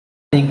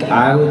I'm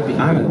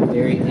a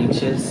very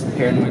anxious,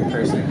 paranoid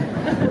person,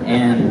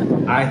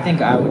 and I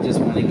think I would just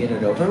want to get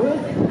it over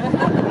with.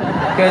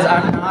 Because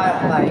I'm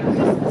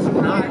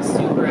not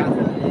super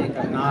athletic,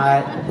 I'm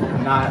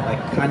not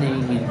like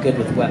cunning and good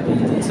with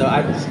weapons, and so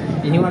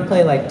and you want to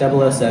play like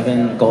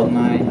 007,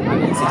 GoldenEye,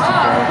 on N64,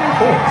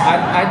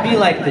 I'd be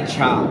like the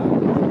chop.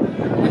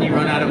 When you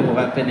run out of a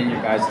weapon and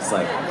your guy's just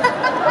like... Oh,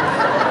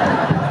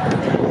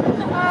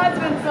 it's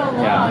been so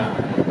long. Yeah.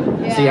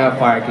 See how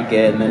far I could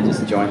get and then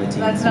just join the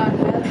team. That's not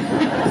good.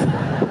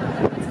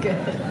 That's good.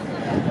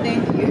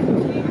 Thank you.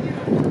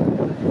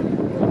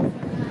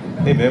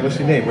 Hey man, what's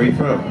your name? Where you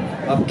from?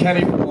 I'm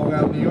Kenny from Long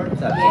Island, New York.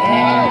 What's up,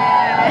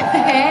 Yeah.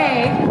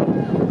 Hey.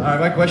 Alright,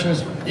 my question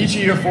is, each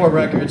of your 4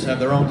 records have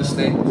their own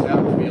distinct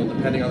sound feel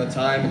depending on the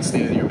time and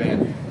state of your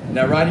band.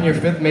 Now, writing your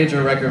 5th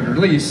major record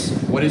release,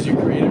 what is your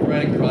creative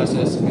writing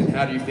process and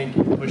how do you think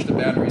you can push the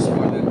boundaries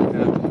farther than you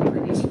have on the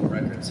previous 4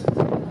 records?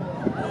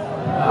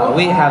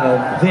 We have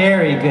a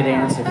very good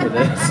answer for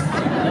this.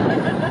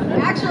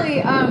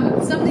 Actually,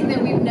 something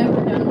that we've never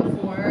done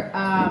before,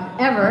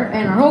 ever,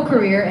 in our whole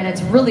career, and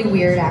it's really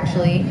weird,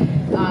 actually,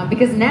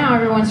 because now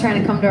everyone's trying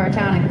to come to our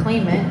town and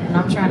claim it, and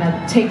I'm trying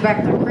to take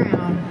back the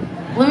crown.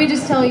 Let me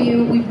just tell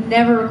you, we've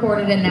never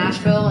recorded in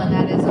Nashville, and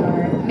that is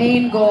our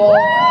main goal.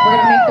 We're going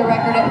to make the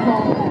record at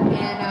home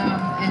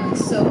and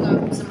soak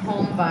up some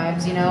home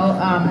vibes, you know?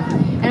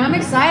 And I'm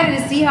excited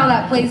to see how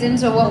that plays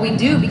into what we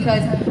do,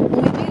 because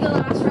when we made the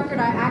last record,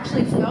 I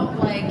actually felt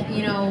like,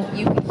 you know,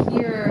 you could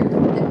hear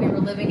that we were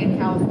living in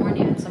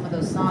California in some of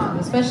those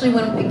songs, especially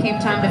when it came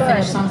time to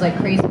finish songs like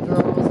Crazy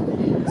Girls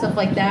and stuff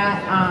like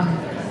that.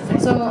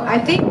 So I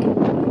think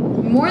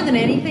more than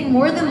anything,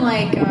 more than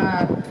like,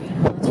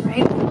 let's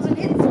write some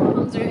hit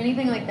songs or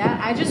anything like that,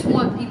 I just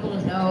want people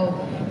to know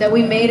that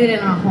we made it in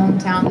our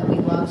hometown that we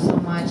love so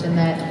much and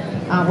that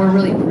we're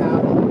really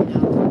proud of, you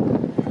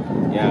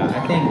know? Yeah,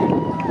 I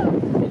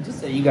think, just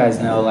so you guys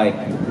know, like,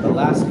 the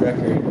last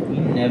record, we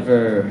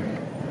never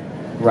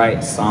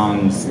write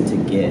songs to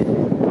get,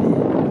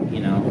 you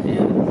know,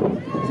 and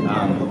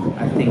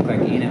I think,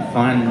 like, Ain't It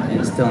Fun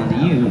and Still Into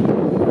You,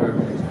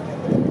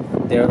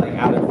 they're, like,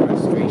 out of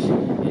frustration,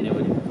 and it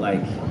would,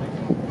 like,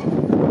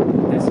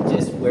 that's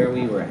just where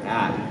we were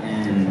at,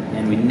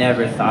 and we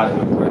never thought it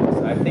would work,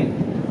 so I think,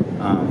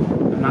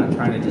 I'm not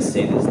trying to just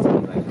say this to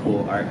be, like,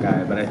 cool art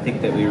guy, but I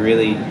think that we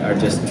really are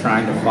just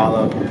trying to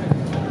follow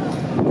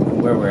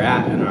where we're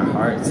at in our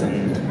hearts,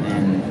 and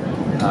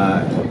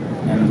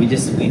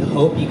we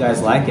hope you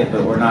guys like it,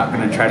 but we're not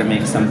going to try to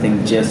make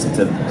something just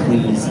to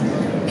please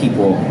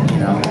people, you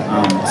know.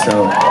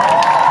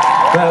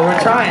 But we're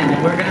trying,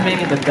 and we're going to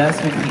make it the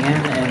best we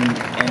can.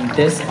 And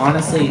this,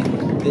 honestly,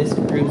 this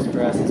cruise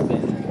for us has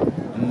been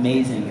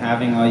amazing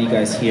having all you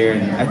guys here.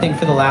 And I think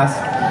for the last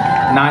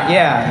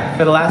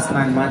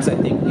 9 months, I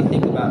think we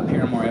think about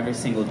Paramore every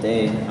single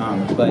day.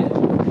 But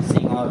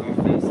seeing all of your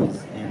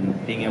faces and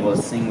being able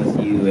to sing with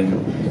you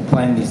and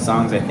playing these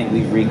songs, I think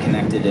we've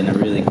reconnected in a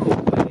really cool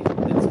way.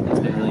 It's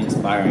been really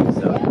inspiring.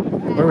 So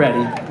we're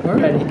ready. We're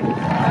ready.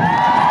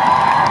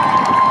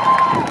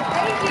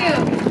 Thank you.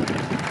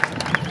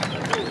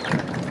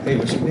 Hey,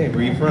 what's your name?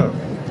 Where you from?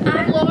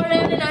 I'm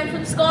Lauren and I'm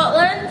from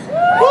Scotland.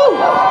 Woo!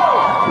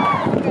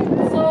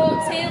 So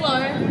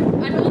Taylor,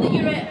 I know that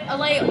you write a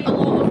lot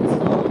of the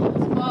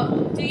songs,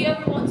 but do you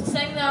ever want to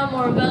sing them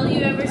or will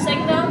you ever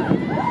sing them?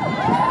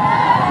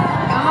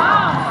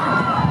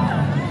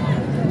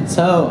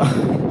 So,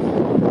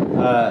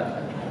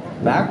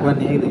 back when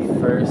Haley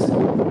first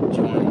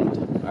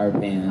joined our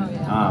band,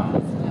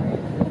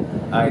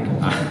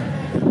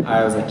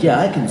 I was like, yeah,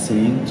 I can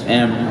sing,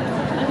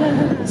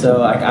 and so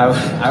like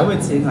I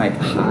would sing like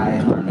high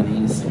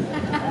harmonies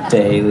to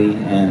Haley,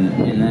 and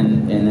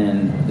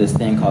then this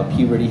thing called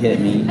Puberty hit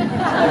me.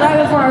 Right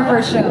before our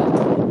first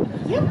show.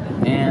 Yep.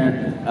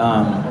 And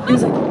he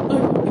was like,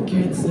 oh, I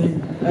can't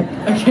sing. I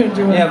can't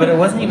do it. Yeah, but it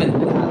wasn't even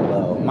that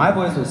low. My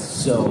voice was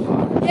so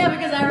hot. Yeah,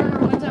 because I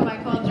remember one time I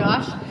called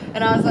Josh,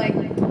 and I was like,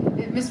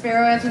 Miss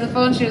Farrow answered the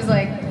phone, she was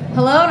like,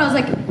 hello? And I was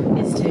like,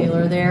 is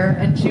Taylor there?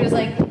 And she was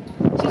like,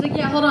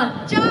 yeah, hold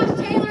on. Josh,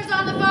 Taylor's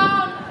on the phone!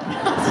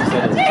 I was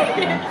like,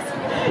 dang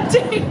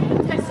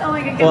it! I sound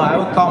like a kid. Well, I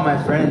would call my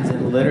friends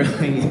and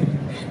literally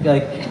be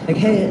like,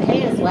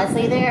 hey, Is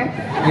Wesley there?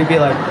 you'd be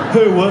like,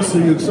 hey,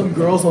 Wesley, some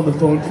girl's on the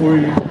phone for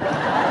you.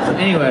 So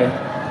anyway,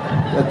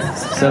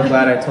 that's so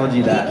glad I told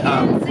you that. He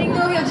can't sing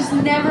though, he'll just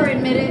never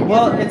admit it.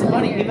 Well, ever it's in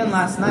funny, years. even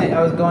last night,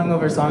 I was going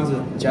over songs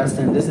with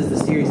Justin. This is the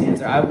serious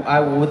answer. I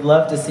would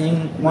love to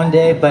sing one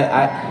day, but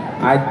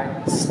I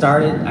just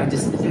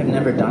have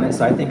never done it,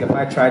 so I think if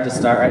I tried to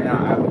start right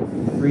now, I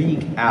would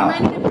freak out.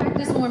 You might need to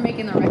practice more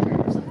making the record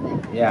or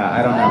something. Yeah,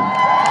 I don't know.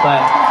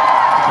 But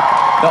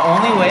the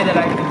only way that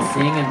I can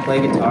sing and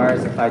play guitar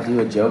is if I do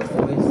a joke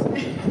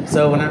voice.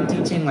 So when I'm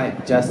teaching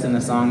like Justin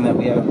a song that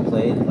we haven't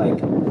played,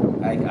 like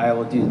I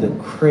will do the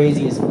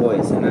craziest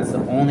voice, and that's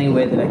the only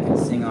way that I can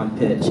sing on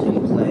pitch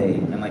and play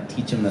and like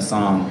teach him the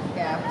song.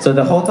 Yeah. So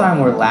the whole time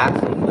we're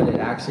laughing, but it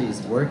actually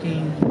is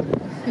working.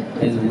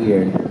 It's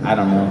weird. I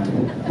don't know.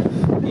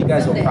 You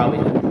guys will probably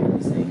never hear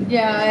me sing.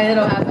 Yeah,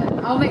 it'll happen.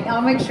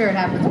 I'll make sure it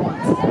happens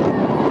once.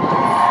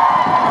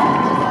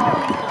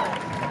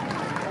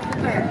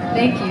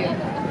 Thank you.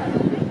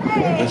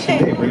 What's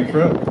your name? Where you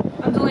from?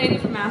 I'm Delaney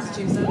from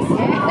Massachusetts.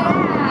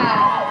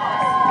 Yeah.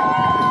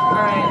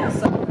 Alright,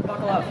 so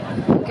buckle up.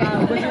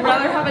 Would you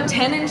rather have a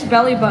 10-inch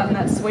belly button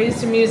that sways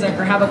to music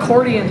or have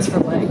accordions for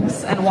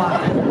legs, and why?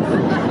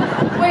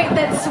 Wait,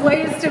 that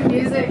sways to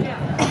music?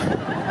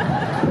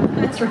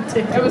 That's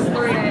ridiculous. It was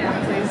 3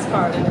 a.m. Please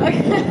pardon.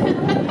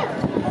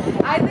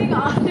 I think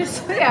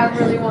honestly, I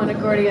really want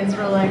accordions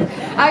for legs.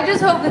 I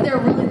just hope that they're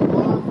really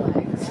long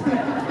legs.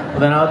 Well,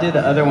 then I'll do the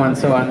other one.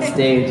 So on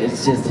stage,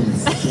 it's just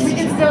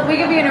insane. So we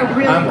could be in a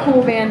really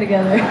cool band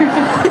together.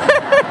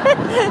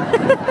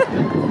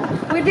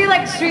 We'd be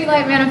like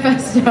Streetlight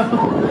Manifesto.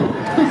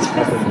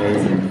 That's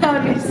amazing. That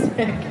would be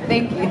sick.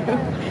 Thank you.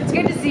 It's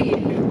good to see you.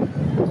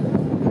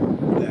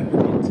 That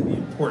would get to the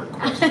important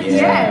question.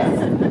 Yes.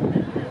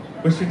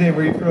 What's your name?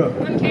 Where you from?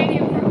 I'm Katie,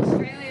 I'm from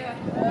Australia.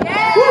 Yeah.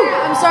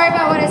 I'm sorry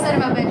about what I said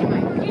about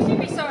Vegemite. You should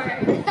be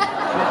sorry.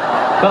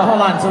 But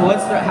hold on. So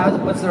what's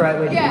the right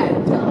way to Yeah. eat it?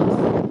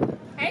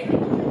 Hey?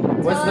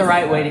 What's the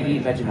right way to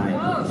eat Vegemite?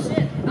 Oh,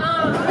 shit.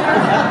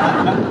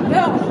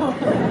 No.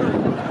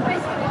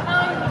 Basically,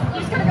 you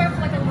just gotta go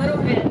for like a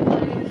little bit,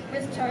 like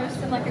with toast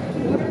and like a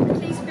quarter of a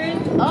teaspoon.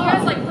 You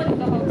guys like put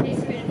the whole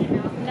teaspoon in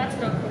your mouth, and that's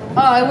not cool.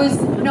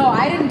 Oh, no,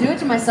 I didn't do it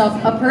to myself.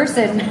 A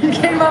person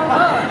came up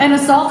and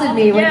assaulted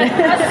me with Yeah, it.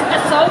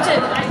 that's assaulted.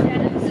 I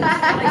get it. It's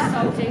really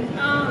salty.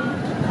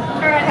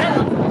 Alright,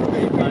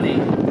 Funny.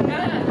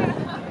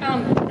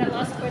 that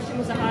last question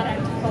was a hard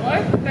act to follow,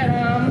 but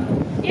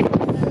if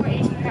for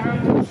each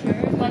Paramore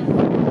show, like a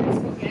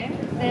baseball game,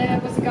 there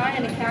was a guy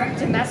and a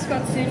character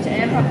mascot suit to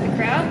amp up the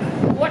crowd.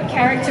 What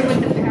character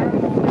would the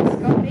Paramore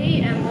mascot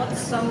be, and what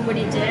song would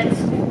he dance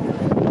to?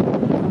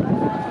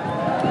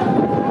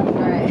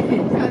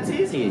 Alright. That's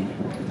easy.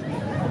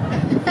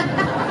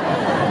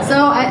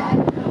 So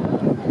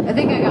I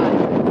think I got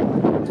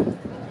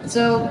it.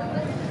 So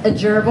a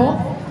gerbil,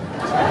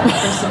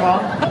 first of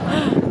all.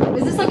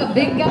 Is this like a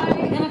big guy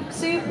in a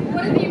suit?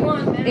 Whatever you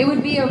want, man. It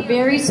would be a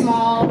very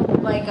small,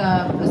 like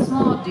a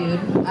small dude,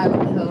 I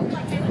would hope.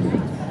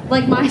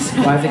 Like my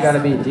size. Why's it gotta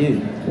be a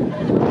dude?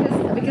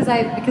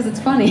 Because it's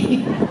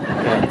funny.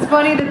 It's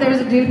funny that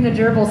there's a dude in a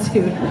gerbil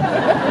suit.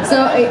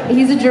 So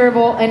he's a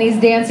gerbil and he's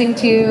dancing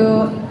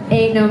to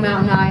Ain't No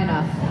Mountain High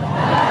Enough.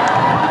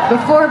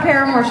 Before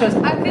Paramore shows.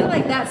 I feel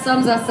like that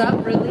sums us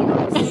up really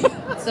honestly.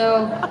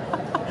 So,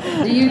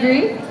 do you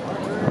agree?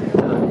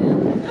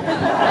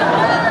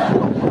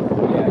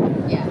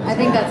 Yeah, I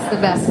think that's the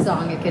best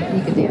song he could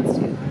dance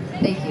to.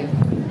 Thank you.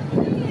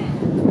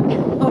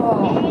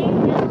 Oh.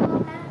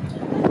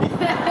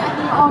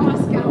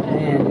 Almost got it.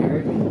 Man, you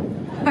hurt me.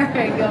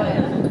 Alright, go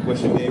ahead.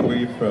 What's your name? Where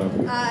you from?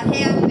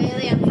 Hey, I'm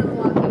Bailey. I'm from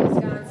Milwaukee,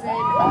 Wisconsin.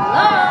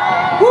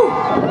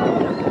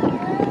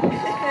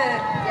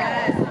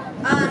 Yes.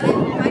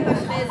 My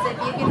question is, if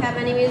you could have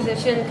any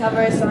musician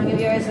cover a song of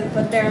yours and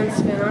put their own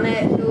spin on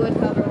it, who would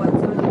cover what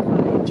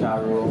song? Ja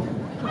Rule.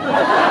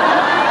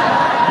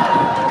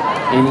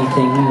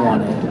 Anything he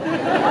wanted.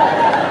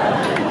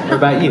 What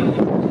about you?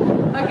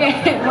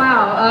 Okay,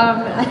 wow.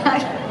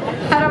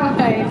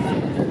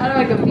 How do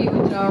I compete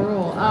with Ja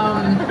Rule?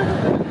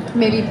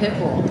 Maybe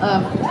Pitbull.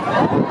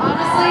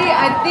 Honestly,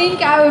 I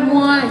think I would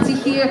want to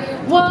hear.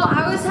 Well,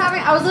 I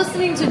was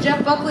listening to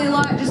Jeff Buckley a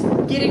lot, just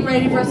getting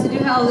ready for us to do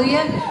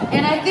Hallelujah,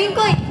 and I think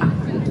like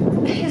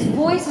his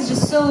voice is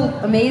just so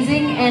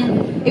amazing,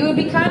 and it would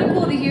be kind of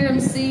cool to hear him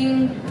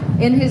sing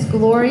in his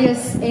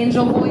glorious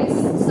angel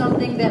voice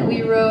something that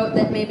we wrote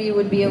that maybe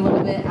would be a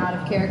little bit out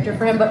of character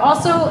for him, but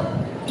also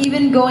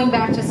even going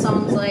back to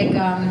songs like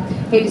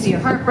Hate to See Your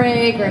Heart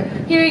Break, or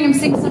hearing him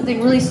sing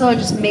something really slow and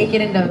just make it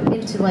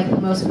into like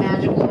the most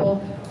magical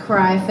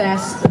cry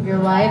fest of your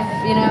life,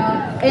 you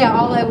know? Yeah,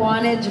 All I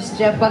Wanted, just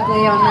Jeff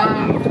Buckley on that.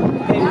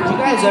 Hey, would you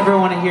guys ever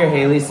want to hear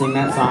Haley sing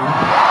that song?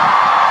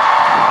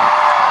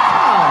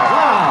 Oh,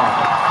 wow.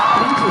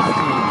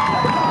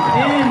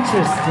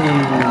 Interesting.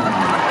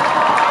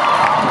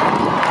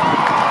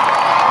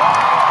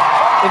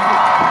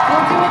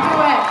 We'll do a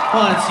duet.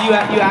 Hold on, so you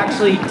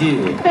actually do.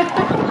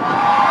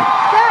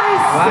 That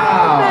is so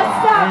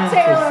messed up,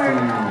 Taylor.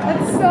 Interesting.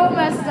 That's so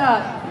messed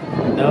up.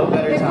 No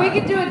better If time. we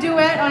could do a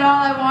duet on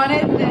All I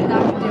Wanted, then I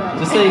would do it.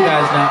 Just so you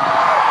guys know.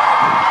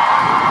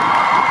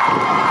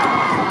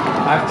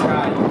 I've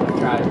tried.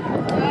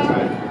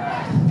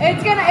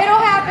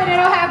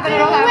 It'll happen.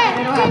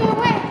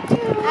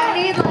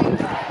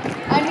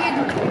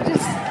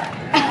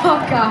 Oh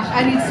gosh,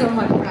 I need so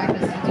much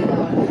practice to do that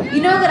one.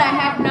 You know that I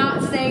have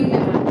not sang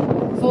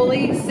that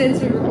fully since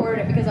we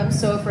recorded it because I'm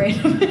so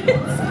afraid of it. It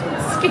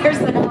scares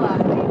the hell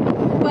out of me.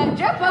 But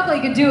Jeff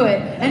Buckley could do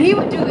it, and he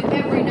would do it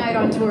every night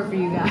on tour for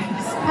you guys.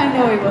 I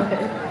know he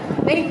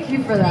would. Thank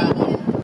you for that.